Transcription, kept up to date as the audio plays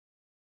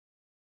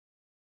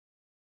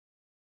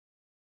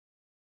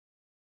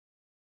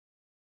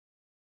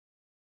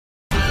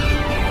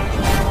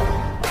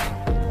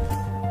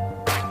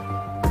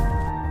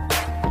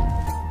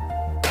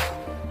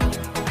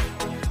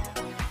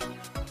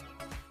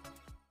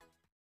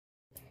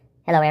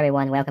Hello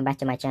everyone, welcome back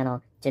to my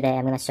channel. Today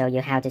I'm going to show you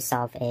how to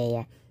solve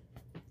a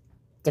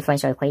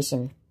differential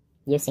equation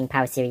using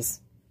power series.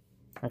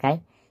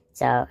 Okay,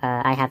 so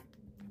I have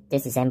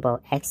this example: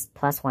 x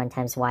plus 1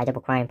 times y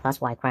double prime plus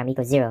y prime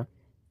equals 0.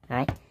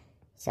 Alright,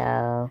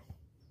 so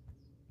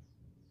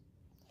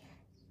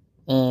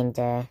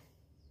and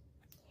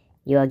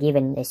you are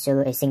given a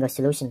single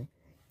solution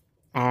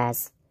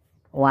as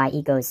y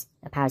equals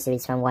a power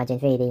series from 1 to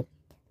infinity,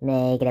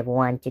 negative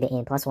 1 to the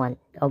n plus 1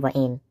 over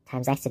n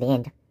times x to the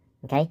n.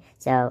 Okay,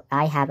 so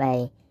I have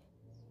a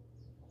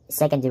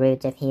second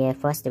derivative here,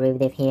 first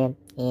derivative here,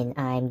 and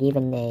I'm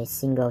given a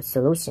single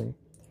solution.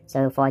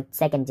 So for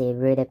second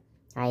derivative,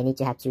 I need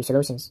to have two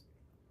solutions.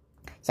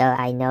 So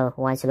I know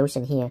one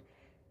solution here.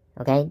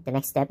 Okay, the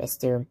next step is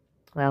to,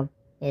 well,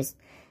 it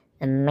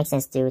makes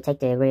sense to take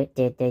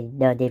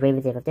the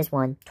derivative of this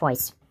one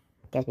twice,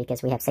 okay,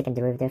 because we have second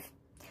derivative.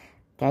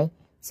 Okay,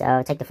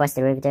 so take the first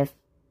derivative.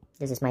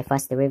 This is my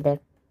first derivative.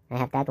 I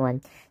have that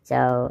one.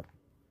 So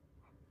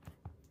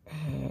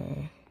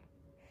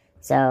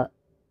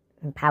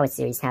power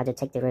series, how to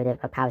take the derivative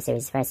of power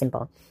series is very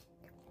simple.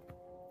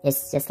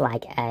 It's just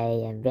like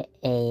an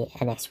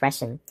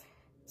expression.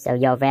 So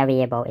your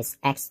variable is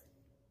x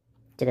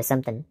to the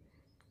something.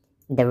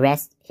 The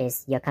rest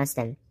is your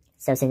constant.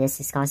 So since this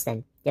is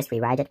constant, just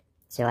rewrite it.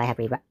 So I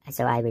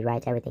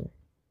rewrite everything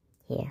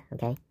here,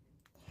 okay?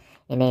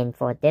 And then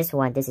for this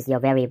one, this is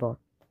your variable.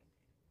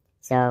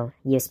 So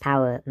use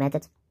power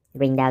method,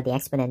 bring down the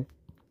exponent.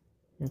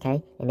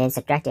 Okay, and then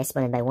subtract the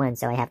exponent by 1,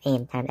 so I have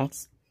n times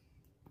x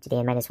to the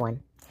n minus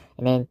 1.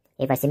 And then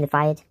if I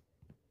simplify it,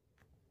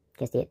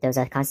 because those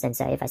are constants,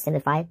 so if I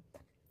simplify it,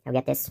 I'll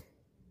get this.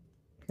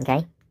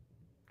 Okay,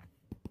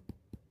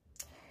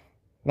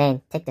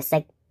 then take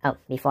the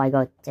before I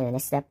go to the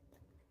next step,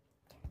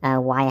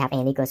 why I have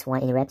n equals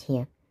 1 in red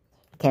here,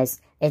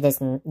 because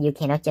you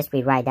cannot just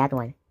rewrite that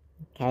one.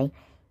 Okay,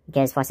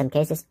 because for some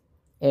cases,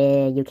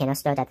 you cannot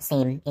start at the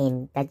same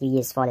n that you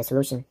use for the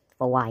solution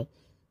for y.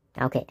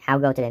 Okay, I'll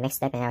go to the next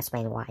step and I'll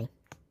explain why.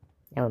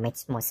 That will make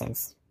more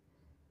sense.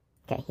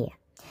 Okay, here.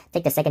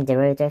 Take the second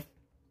derivative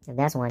of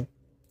that one.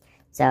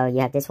 So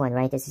you have this one,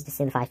 right? This is the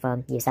simplified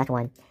form. Use that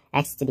one.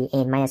 X to the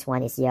n minus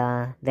 1 is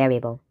your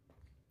variable.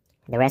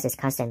 The rest is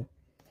constant.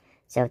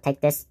 So take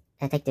this,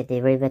 take the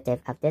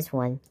derivative of this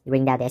one.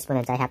 Bring down the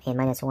exponent, I have n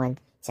minus 1.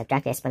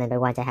 Subtract the exponent by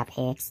 1, I have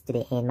x to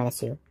the n minus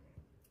 2.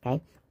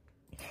 Okay?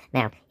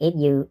 Now, if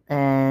you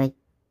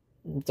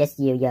just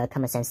use your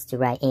common sense to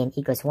write n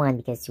equals 1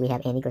 because we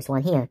have n equals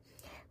 1 here.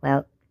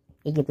 Well,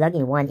 if you plug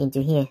in 1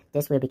 into here,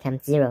 this will become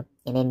 0,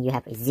 and then you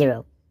have a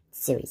 0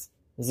 series,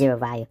 0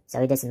 value.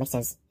 So it doesn't make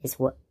sense.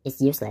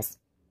 It's useless,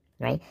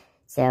 right?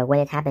 So when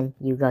it happens,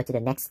 you go to the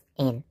next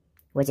n,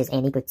 which is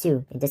n equals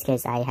 2. In this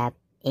case, I have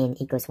n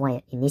equals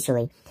 1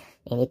 initially,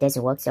 and it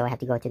doesn't work, so I have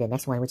to go to the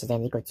next one, which is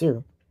n equals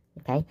 2.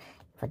 Okay?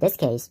 For this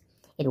case,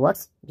 it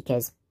works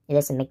because it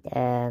doesn't make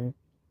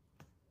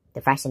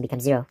the fraction become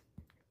 0.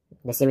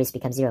 The series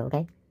becomes 0,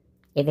 okay?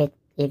 If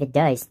it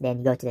does, then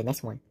you go to the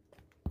next one,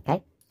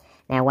 okay?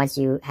 Now, once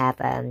you have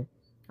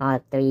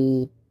all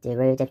three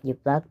derivatives, you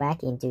plug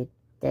back into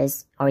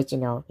this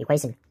original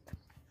equation.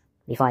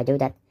 Before I do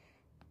that,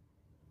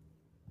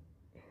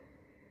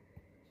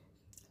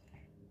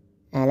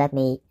 let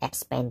me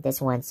expand this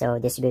one, so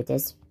distribute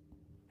this.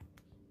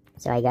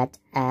 So I got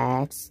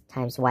x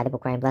times y double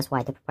prime plus y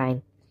double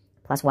prime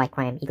plus y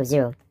prime equals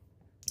 0.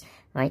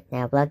 Alright,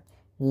 now plug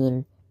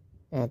in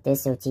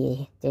this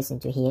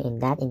into here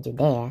and that into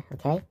there,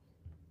 okay?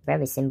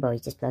 Very simple, you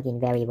just plug in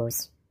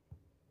variables.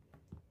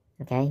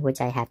 Okay, which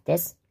I have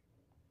this.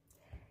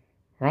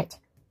 Right,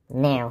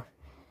 now,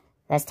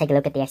 let's take a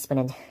look at the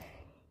exponent.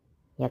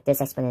 You have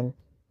this exponent,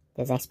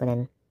 this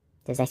exponent,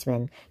 this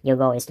exponent. Your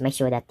goal is to make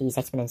sure that these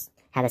exponents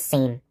have the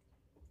same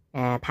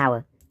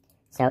power.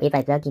 So if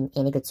I plug in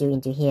n equals 2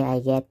 into here, I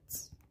get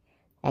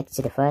x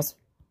to the first.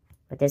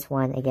 For this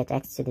one, I get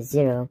x to the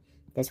 0.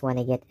 This one,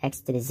 I get x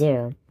to the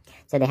 0.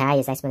 So the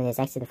highest exponent is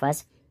x to the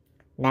first.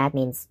 That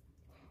means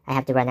I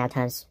have to run out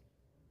terms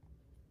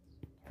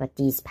for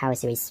these power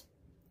series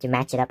to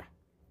match it up.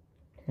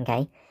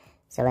 Okay,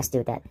 so let's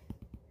do that.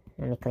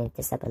 Let me clean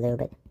this up a little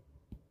bit.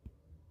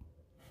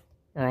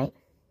 Alright.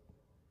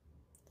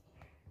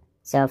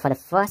 So for the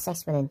first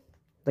exponent,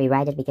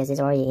 rewrite it because it's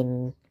already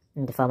in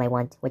the form I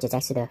want, which is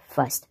x to the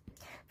first.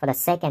 For the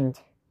second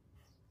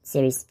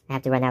series, I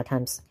have to run out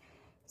terms.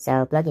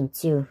 So plug in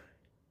 2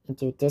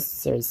 into this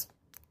series.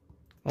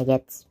 I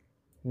get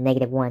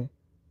negative 1.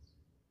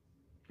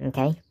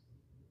 Okay.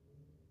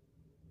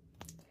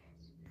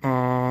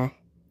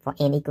 For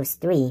n equals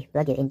 3,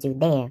 plug it into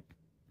there.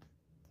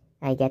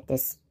 I get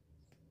this.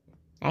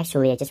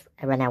 Actually, I just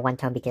run out one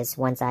term because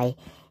once I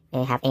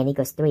have n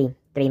equals 3,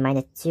 3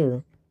 minus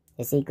 2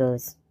 is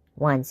equals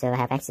 1. So I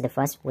have x to the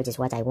first, which is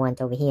what I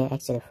want over here,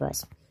 x to the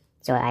first.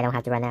 So I don't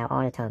have to run out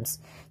all the terms.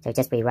 So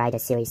just rewrite the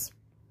series.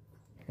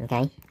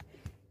 Okay.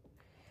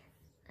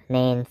 And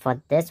then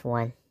for this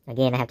one,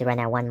 again, I have to run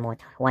out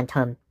one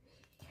term,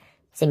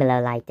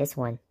 similar like this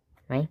one,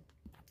 right?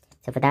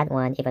 So for that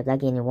one, if I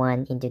plug in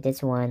 1 into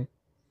this one,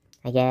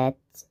 I get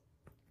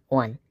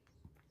 1.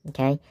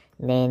 Okay,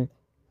 and then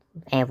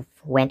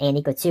when n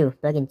equals 2,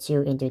 plug in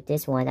 2 into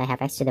this one, I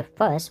have x to the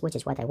first, which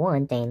is what I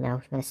want. Then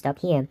I'm going to stop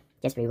here,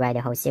 just rewrite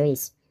the whole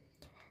series.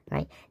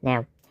 Right,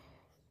 now,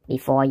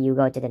 before you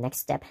go to the next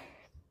step,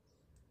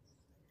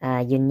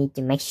 you need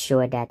to make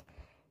sure that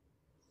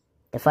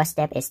the first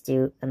step is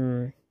to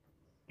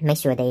make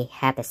sure they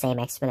have the same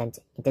exponent.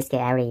 In this case,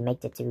 I already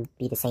made it to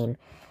be the same.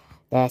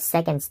 The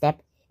second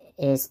step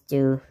is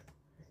to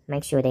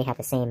make sure they have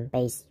the same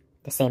base,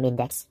 the same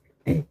index.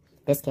 In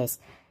this case,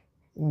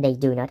 they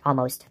do not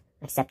almost,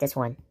 except this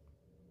one.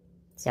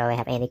 So I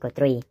have n equals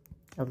 3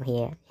 over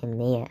here, and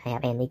here I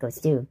have n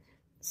equals 2.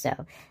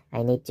 So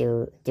I need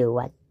to do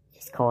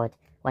what's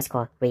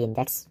called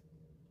reindex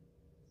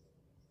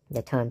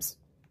the terms,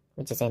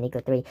 which is n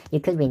equals 3. You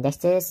could reindex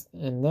this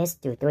and this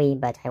to 3,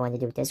 but I want to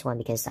do this one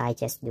because I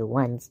just do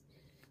once.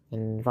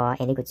 And for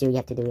n equals 2, you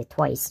have to do it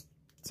twice.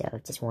 So I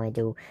just want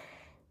to do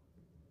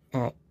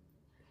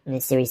in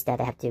a series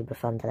that I have to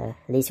perform the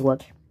least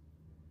work.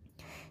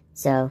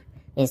 So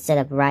instead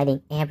of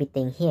writing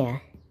everything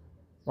here,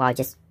 well, I'll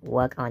just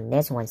work on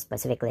this one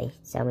specifically.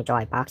 So I'm going to draw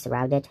a box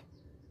around it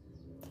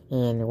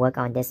and work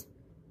on this.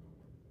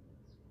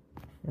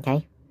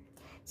 Okay,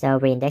 so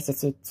reindex it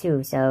to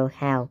 2. So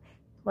how?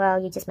 Well,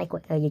 you just make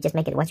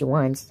it what you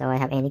want. So I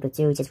have n equals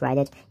 2, just write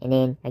it, and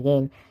then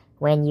again,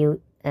 when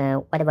you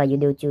whatever you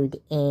do to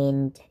the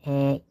end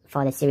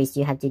for the series,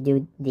 you have to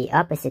do the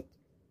opposite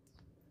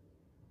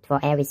for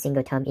every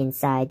single term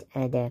inside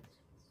the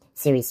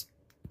series.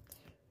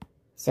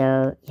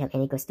 So you have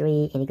n equals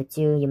 3, n equals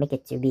 2, you make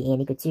it to be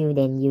n equals 2,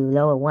 then you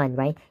lower 1,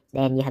 right?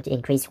 Then you have to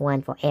increase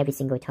 1 for every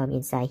single term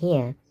inside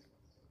here.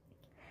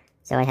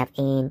 So I have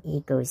n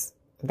equals,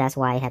 that's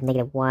why I have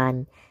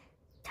 -1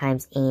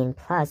 times n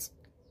plus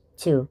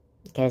 2,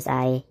 because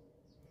let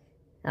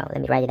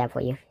me write it out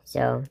for you.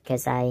 So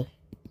because I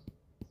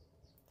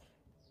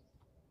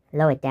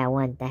lowered down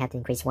 1, I have to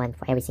increase 1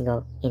 for every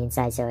single n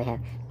inside. So I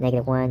have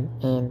 -1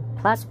 n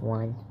plus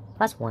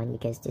 1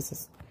 because this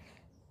is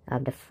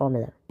the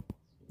formula,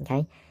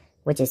 okay,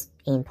 which is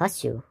n plus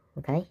 2.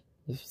 Okay,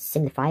 you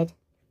simplify it.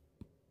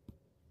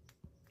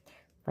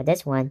 For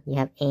this one, you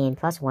have n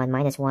plus 1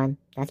 minus 1,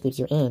 that gives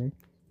you n,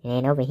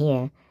 and over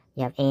here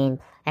you have n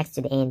x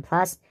to the n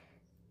plus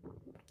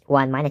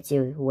 1 minus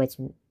 2, which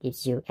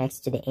gives you x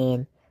to the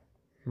n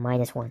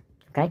minus 1.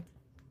 Okay,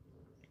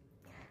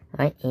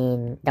 alright,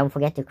 and don't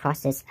forget to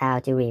cross this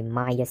out to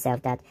remind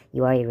yourself that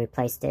you already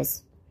replaced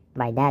this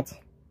by that.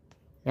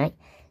 Right,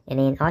 and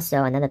then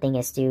also another thing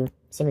is to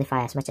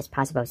simplify as much as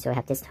possible. So I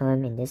have this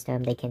term and this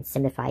term, they can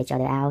simplify each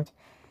other out.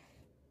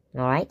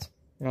 Alright,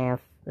 now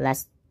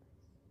let's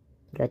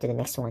go to the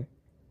next one.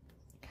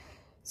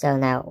 So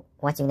now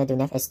what you're going to do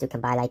next is to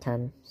combine like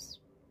terms.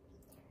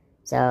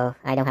 So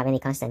I don't have any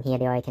constant here,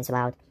 they already cancel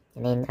out.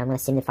 And then I'm going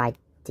to simplify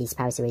these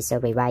power series. So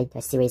rewrite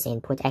the series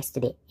and put x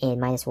to the n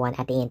minus 1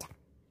 at the end.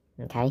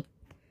 Okay.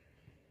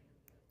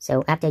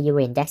 So after you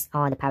reindex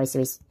all the power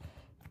series,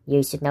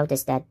 you should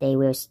notice that they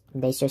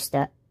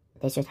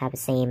should have the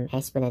same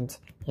exponent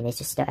and they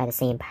should start at the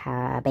same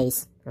power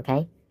base.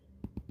 Okay.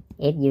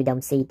 If you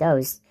don't see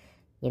those,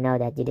 you know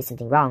that you did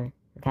something wrong.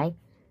 Okay.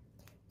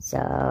 So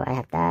I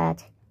have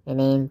that, and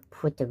then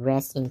put the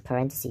rest in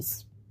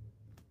parentheses.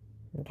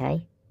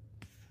 Okay,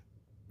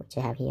 which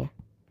I have here.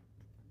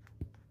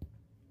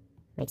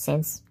 Makes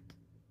sense?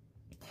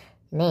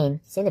 And then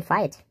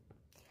simplify it.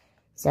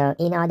 So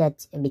in order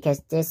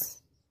because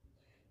this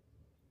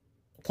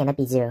cannot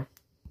be 0.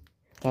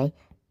 Okay,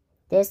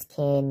 this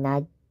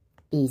cannot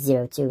be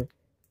 0 too.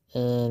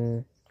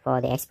 And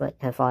for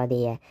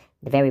the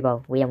the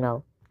variable, we don't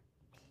know.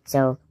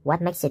 So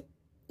what makes it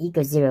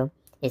equal 0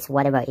 is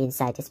whatever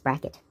inside this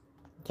bracket.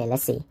 Okay,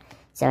 let's see.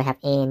 So I have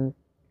n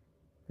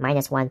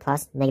minus 1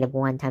 plus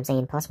 -1 times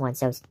n plus 1.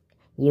 So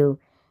you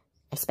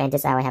expand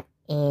this out. I have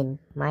n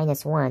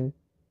minus 1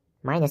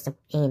 minus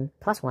n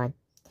plus 1.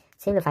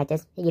 Simplify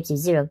this, it gives you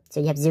 0. So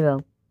you have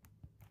 0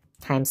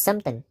 times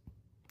something,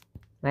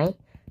 right?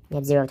 You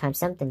have 0 times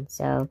something.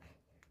 So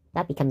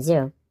that becomes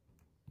 0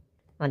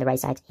 on the right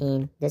side.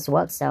 And this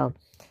works. So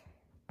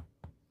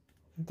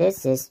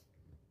this is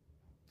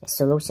the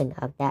solution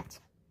of that.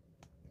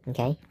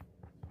 Okay,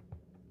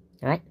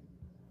 alright.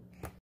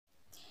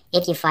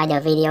 If you find the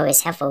video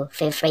is helpful,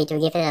 feel free to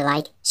give it a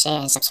like,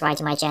 share, and subscribe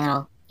to my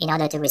channel in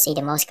order to receive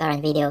the most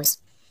current videos.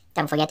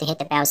 Don't forget to hit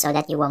the bell so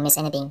that you won't miss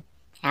anything.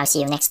 I'll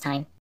see you next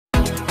time.